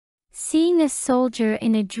Seeing a soldier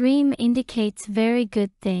in a dream indicates very good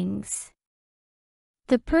things.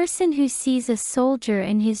 The person who sees a soldier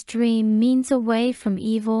in his dream means away from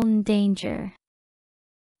evil and danger.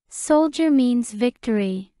 Soldier means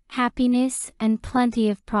victory, happiness, and plenty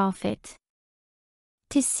of profit.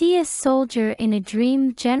 To see a soldier in a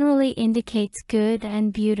dream generally indicates good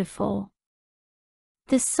and beautiful.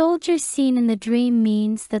 The soldier seen in the dream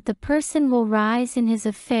means that the person will rise in his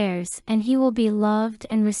affairs and he will be loved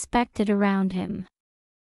and respected around him.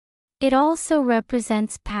 It also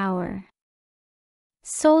represents power.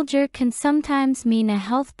 Soldier can sometimes mean a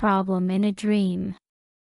health problem in a dream.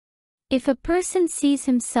 If a person sees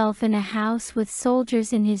himself in a house with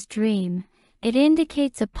soldiers in his dream, it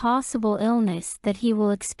indicates a possible illness that he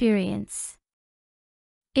will experience.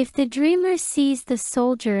 If the dreamer sees the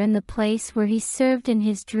soldier in the place where he served in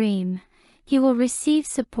his dream, he will receive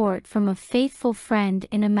support from a faithful friend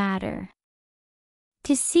in a matter.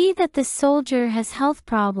 To see that the soldier has health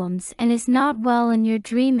problems and is not well in your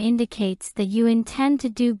dream indicates that you intend to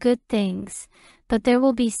do good things, but there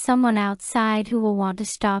will be someone outside who will want to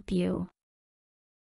stop you.